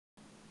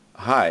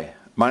Hi,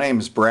 my name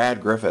is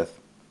Brad Griffith.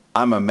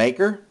 I'm a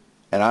maker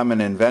and I'm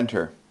an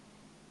inventor.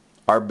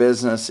 Our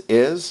business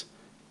is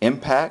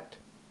impact,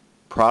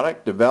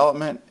 product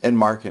development, and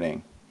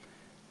marketing.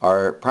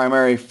 Our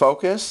primary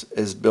focus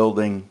is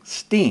building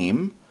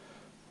STEAM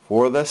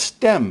for the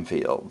STEM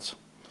fields.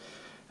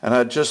 And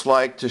I'd just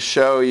like to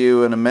show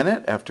you in a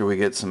minute, after we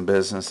get some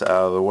business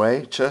out of the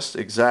way, just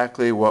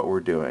exactly what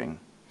we're doing.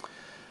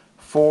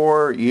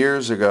 4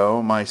 years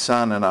ago, my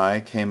son and I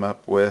came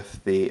up with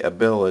the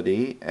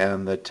ability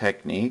and the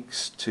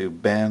techniques to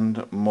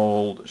bend,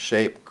 mold,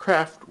 shape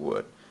craft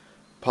wood.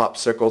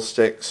 Popsicle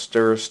sticks,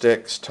 stir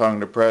sticks,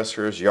 tongue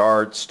depressors,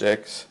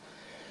 yardsticks,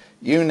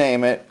 you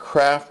name it,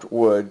 craft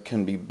wood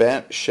can be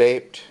bent,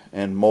 shaped,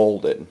 and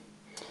molded.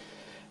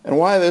 And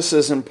why this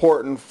is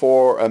important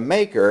for a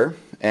maker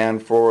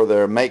and for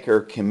the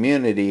maker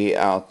community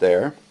out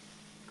there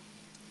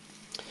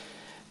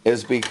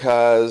is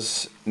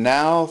because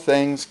now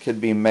things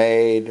could be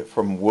made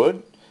from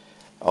wood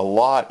a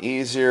lot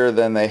easier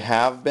than they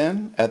have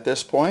been at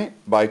this point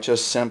by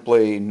just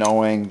simply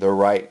knowing the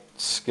right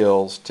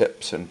skills,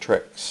 tips, and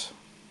tricks.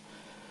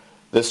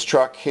 This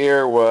truck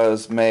here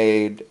was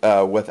made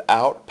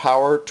without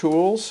power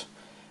tools,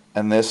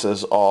 and this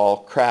is all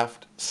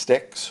craft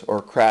sticks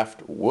or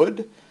craft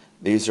wood.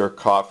 These are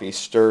coffee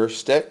stir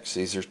sticks.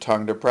 These are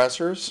tongue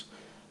depressors.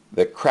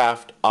 The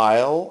craft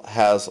aisle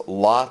has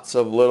lots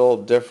of little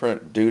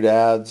different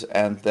doodads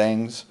and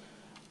things,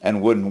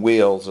 and wooden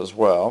wheels as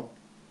well,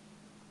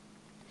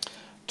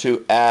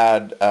 to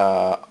add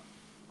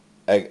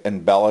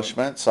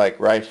embellishments. Like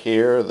right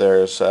here,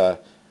 there's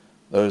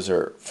those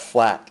are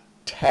flat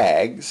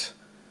tags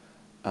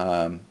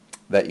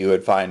that you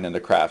would find in the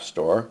craft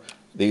store.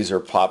 These are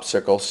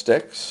popsicle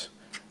sticks.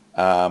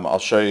 I'll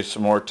show you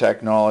some more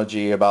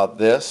technology about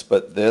this,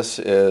 but this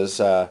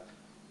is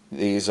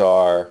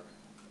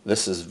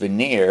this is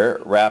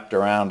veneer wrapped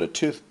around a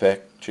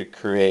toothpick to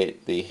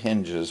create the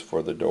hinges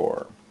for the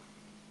door.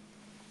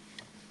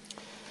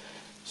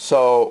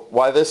 So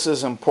why this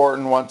is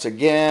important, once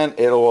again,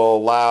 it will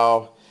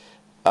allow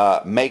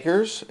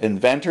makers,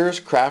 inventors,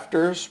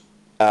 crafters,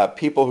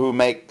 people who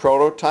make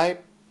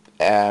prototype,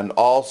 and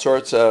all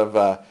sorts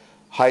of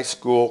high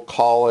school,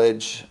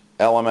 college,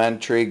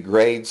 elementary,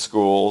 grade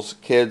schools.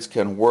 Kids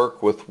can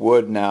work with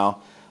wood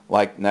now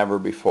like never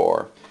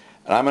before.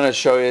 And I'm going to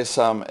show you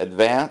some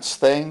advanced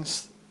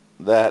things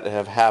that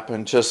have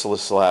happened just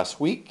this last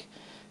week,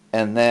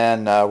 and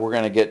then we're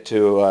going to get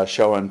to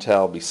show and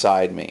tell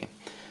beside me.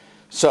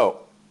 So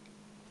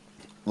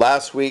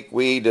last week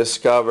we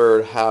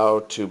discovered how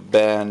to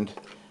bend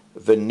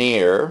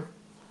veneer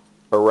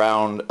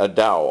around a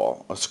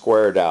dowel, a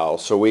square dowel,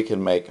 so we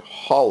can make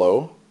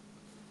hollow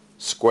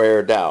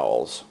square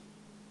dowels.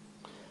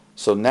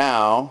 So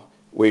now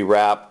we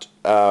wrapped,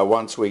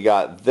 once we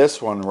got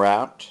this one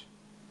wrapped,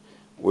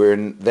 we're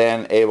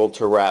then able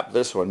to wrap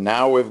this one.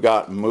 Now we've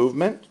got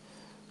movement,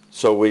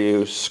 so we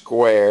use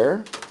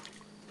square,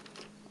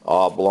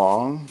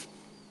 oblong,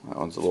 that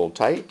one's a little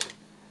tight.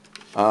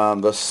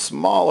 The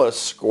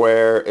smallest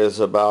square is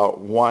about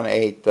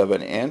 1/8 of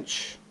an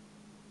inch.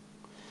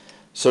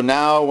 So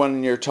now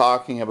when you're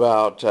talking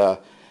about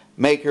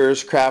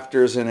makers,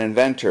 crafters, and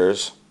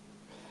inventors,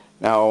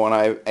 now when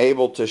I'm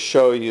able to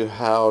show you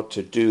how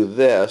to do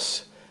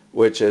this,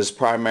 which is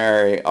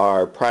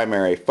our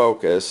primary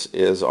focus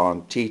is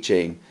on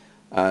teaching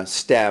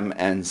STEM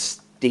and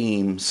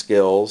STEAM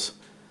skills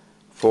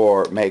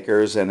for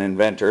makers and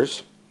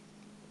inventors.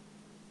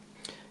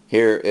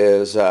 Here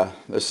is,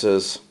 this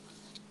is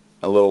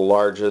a little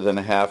larger than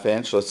a 1/2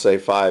 inch, let's say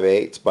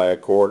 5/8 by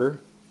 1/4.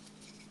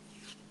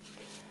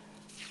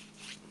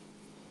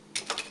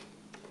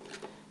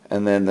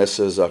 And then this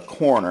is a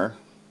corner.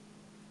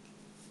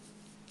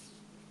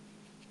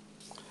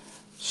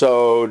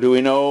 So do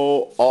we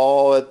know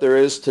all that there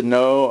is to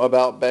know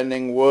about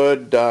bending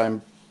wood?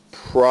 I'm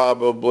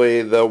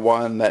probably the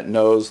one that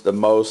knows the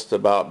most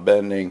about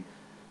bending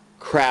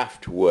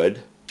craft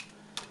wood.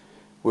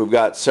 We've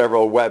got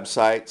several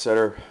websites that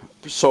are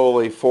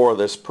solely for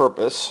this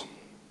purpose.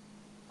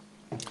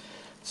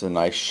 It's a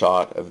nice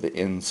shot of the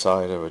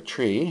inside of a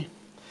tree,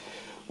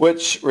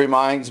 which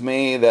reminds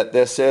me that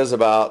this is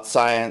about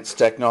science,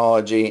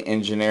 technology,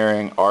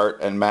 engineering,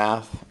 art, and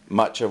math.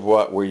 Much of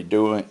what we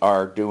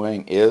are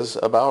doing is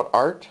about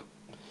art.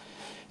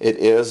 It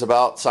is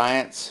about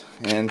science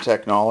and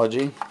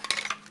technology.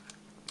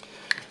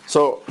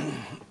 So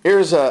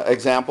here's an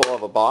example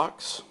of a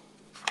box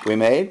we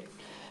made.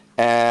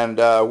 And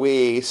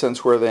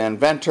since we're the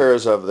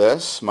inventors of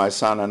this, my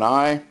son and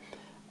I,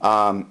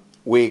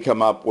 we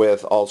come up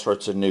with all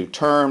sorts of new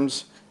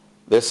terms.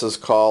 This is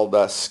called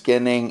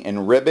skinning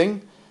and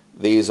ribbing.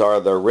 These are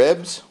the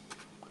ribs,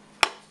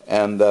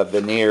 and the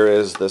veneer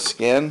is the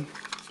skin.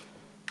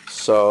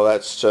 So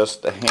that's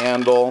just the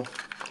handle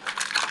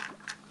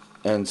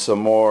and some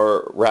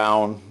more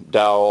round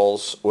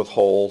dowels with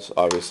holes,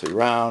 obviously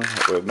round,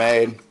 that we've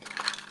made.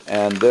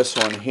 And this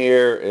one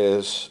here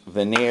is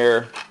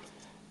veneer,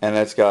 and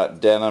it's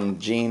got denim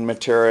jean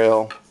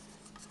material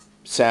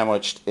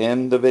sandwiched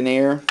in the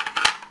veneer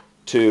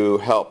to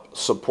help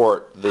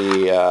support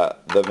the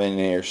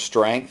veneer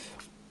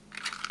strength.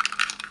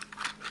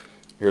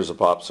 Here's a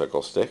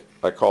popsicle stick.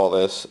 I call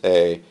this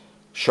a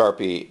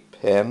Sharpie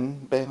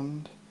pen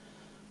bend.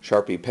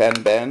 Sharpie pen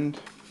bend.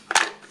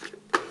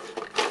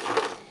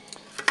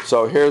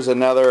 So here's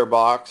another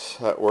box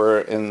that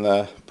we're in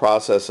the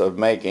process of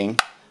making.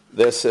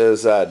 This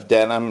is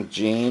denim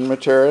jean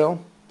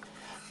material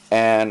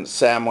and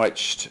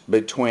sandwiched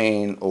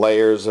between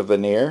layers of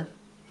veneer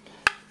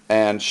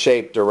and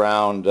shaped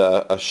around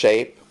a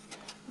shape.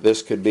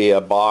 This could be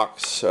a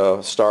box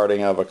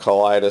starting of a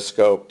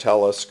kaleidoscope,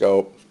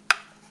 telescope.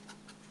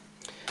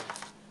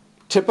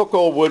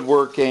 Typical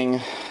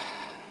woodworking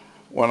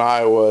when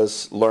I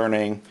was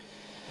learning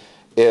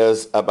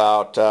is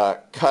about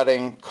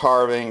cutting,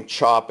 carving,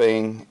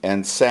 chopping,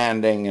 and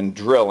sanding and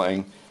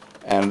drilling,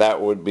 and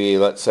that would be,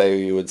 let's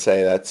say, you would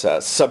say that's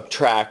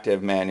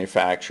subtractive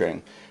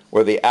manufacturing,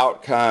 where the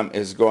outcome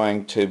is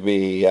going to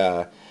be,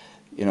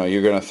 you know,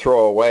 you're going to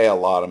throw away a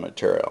lot of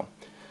material.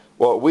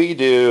 What we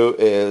do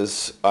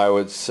is, I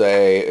would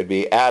say, it'd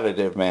be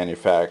additive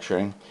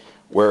manufacturing,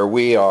 where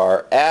we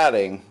are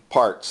adding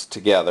parts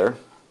together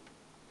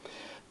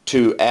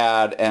to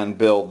add and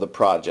build the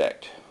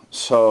project.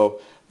 So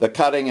the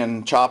cutting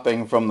and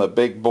chopping from the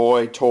big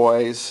boy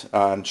toys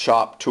and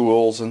shop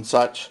tools and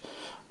such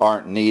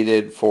aren't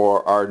needed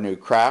for our new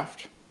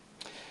craft.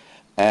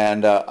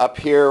 And up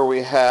here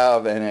we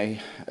have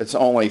it's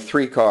only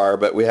 3-car,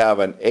 but we have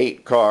an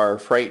 8-car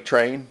freight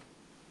train,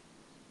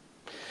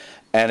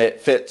 and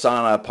it fits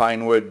on a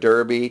Pinewood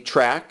Derby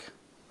track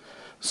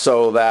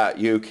so that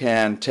you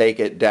can take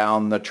it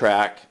down the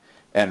track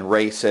and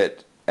race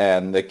it,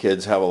 and the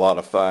kids have a lot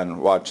of fun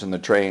watching the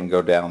train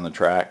go down the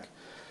track.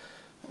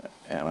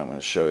 And I'm going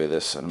to show you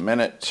this in a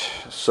minute.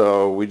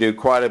 So we do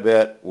quite a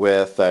bit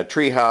with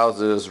tree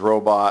houses,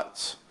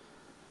 robots.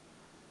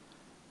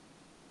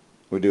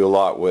 We do a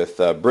lot with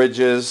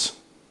bridges.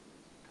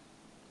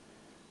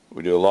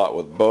 We do a lot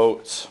with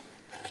boats.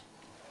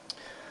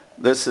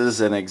 This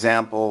is an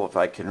example, if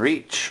I can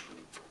reach,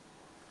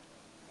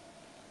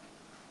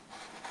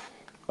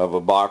 of a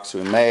box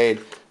we made.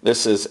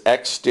 This is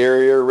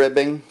exterior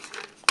ribbing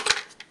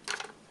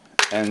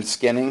and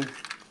skinning,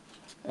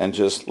 and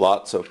just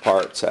lots of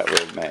parts that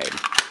we've made.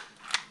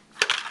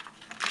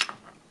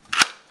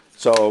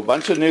 So a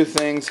bunch of new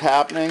things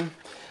happening.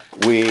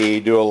 We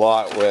do a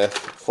lot with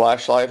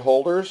flashlight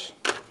holders,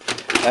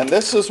 and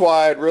this is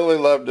why I'd really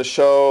love to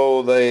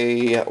show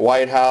the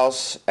White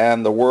House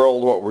and the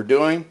world what we're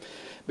doing,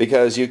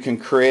 because you can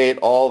create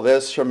all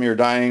this from your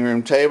dining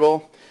room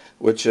table,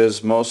 which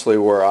is mostly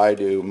where I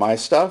do my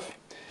stuff.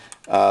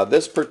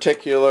 This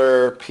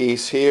particular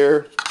piece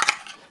here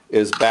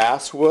is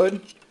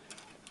basswood,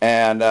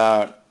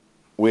 and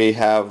we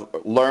have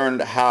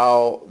learned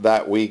how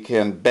that we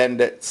can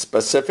bend it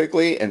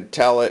specifically and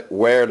tell it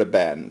where to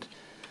bend.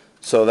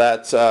 So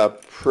that's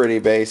pretty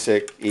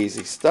basic,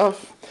 easy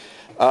stuff.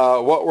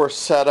 What we're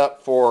set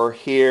up for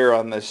here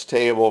on this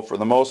table for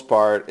the most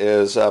part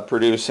is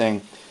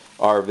producing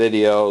our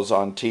videos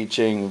on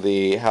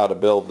teaching how to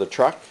build the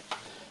truck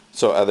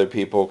so other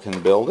people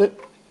can build it.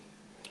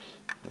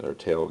 Our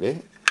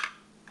tailgate.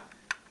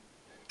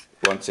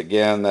 Once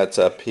again, that's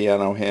a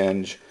piano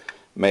hinge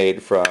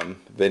made from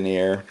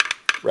veneer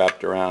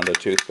wrapped around a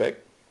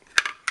toothpick.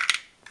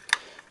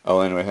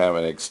 Oh, and we have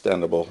an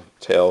extendable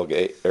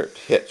tailgate or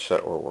hitch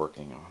that we're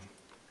working on.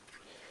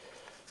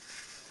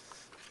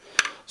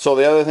 So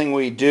the other thing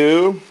we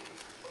do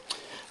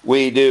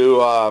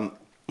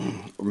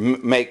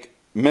make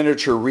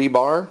miniature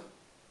rebar,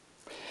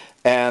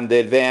 and the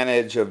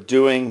advantage of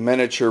doing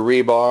miniature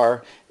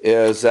rebar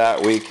is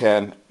that we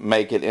can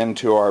make it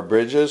into our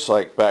bridges.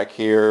 Like back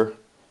here,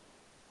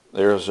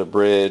 there's a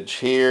bridge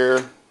here.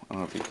 I don't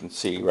know if you can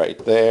see right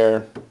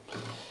there.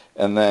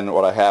 And then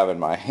what I have in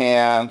my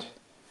hand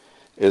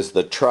is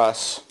the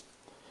truss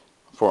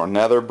for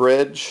another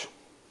bridge.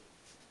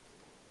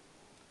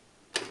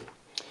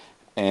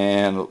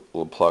 And a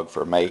little plug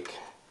for make.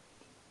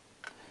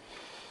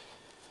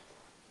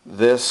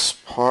 This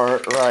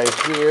part right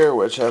here,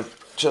 which I've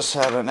just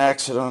had an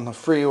accident on the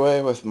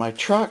freeway with my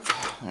truck.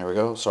 There we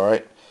go,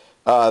 sorry.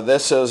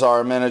 This is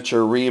our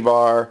miniature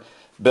rebar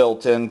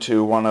built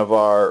into one of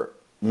our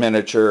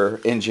miniature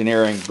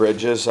engineering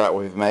bridges that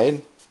we've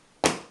made.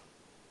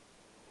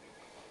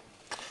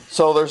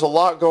 So there's a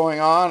lot going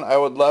on. I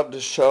would love to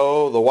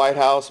show the White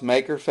House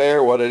Maker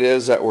Faire what it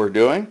is that we're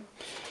doing.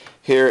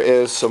 Here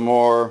is some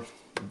more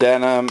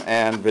denim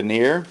and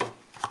veneer.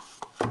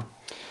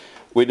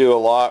 We do a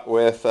lot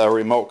with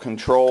remote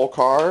control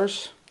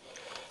cars,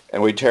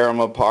 and we tear them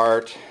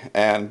apart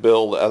and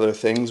build other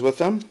things with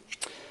them.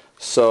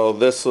 So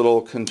this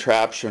little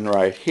contraption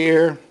right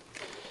here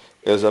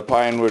is a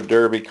Pinewood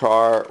Derby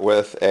car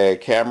with a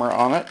camera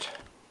on it.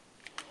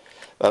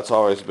 That's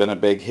always been a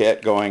big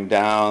hit going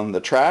down the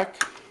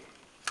track.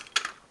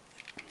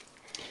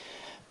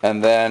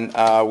 And then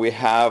we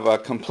have a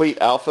complete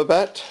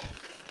alphabet,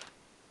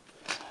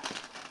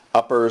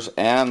 uppers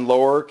and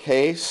lower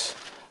case,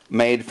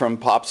 made from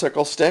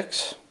popsicle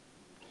sticks.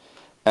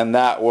 and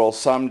that will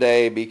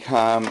someday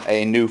become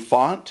a new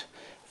font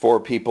for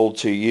people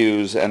to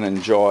use and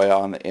enjoy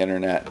on the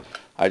internet.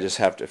 I just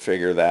have to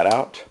figure that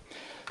out.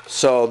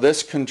 So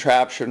this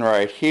contraption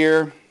right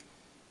here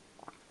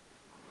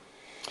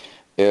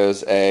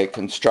is a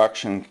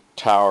construction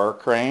tower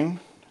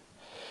crane.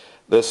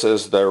 This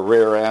is the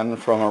rear end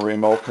from a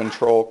remote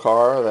control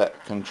car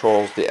that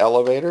controls the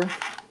elevator.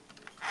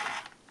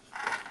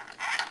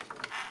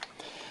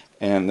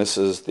 And this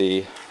is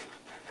the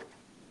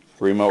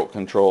remote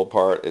control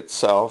part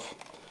itself.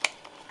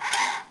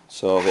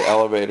 So the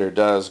elevator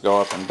does go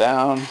up and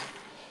down.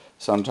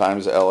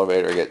 Sometimes the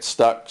elevator gets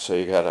stuck, so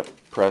you gotta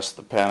press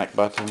the panic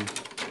button,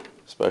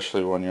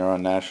 especially when you're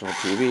on national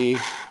TV.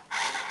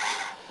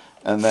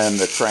 And then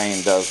the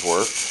crane does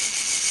work.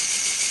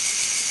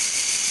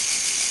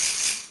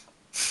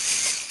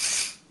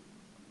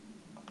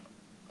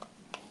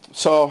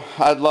 So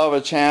I'd love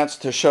a chance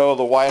to show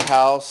the White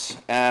House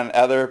and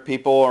other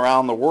people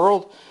around the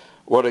world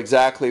what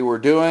exactly we're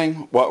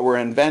doing, what we're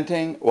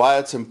inventing, why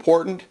it's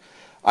important.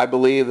 I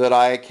believe that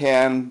I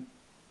can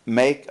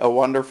make a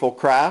wonderful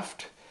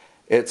craft.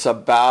 It's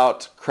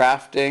about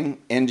crafting,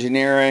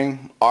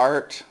 engineering,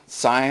 art,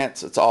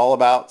 science. It's all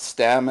about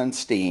STEM and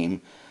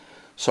STEAM.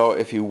 So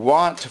if you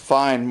want to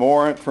find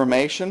more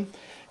information,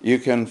 you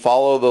can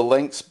follow the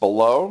links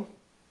below,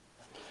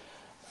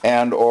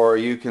 and or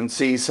you can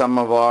see some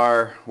of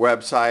our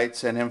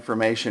websites and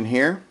information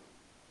here.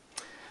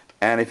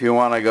 And if you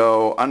want to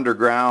go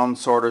underground,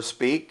 so to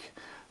speak,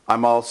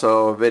 I'm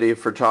also a video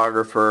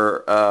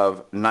photographer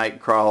of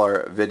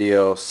Nightcrawler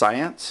Video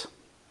Science.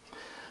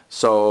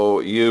 So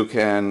you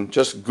can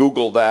just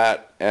Google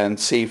that and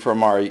see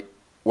from our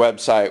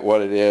website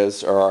what it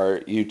is, or our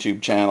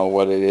YouTube channel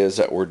what it is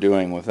that we're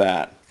doing with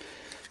that.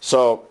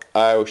 So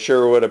I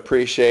sure would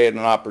appreciate an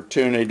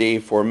opportunity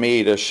for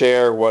me to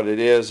share what it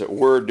is that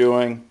we're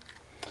doing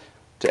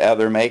to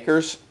other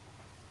makers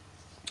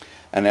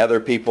and other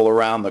people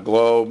around the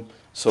globe,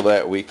 so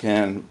that we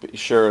can be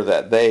sure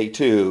that they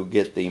too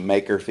get the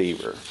maker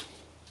fever.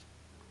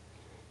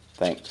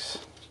 Thanks.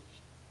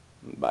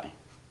 Bye.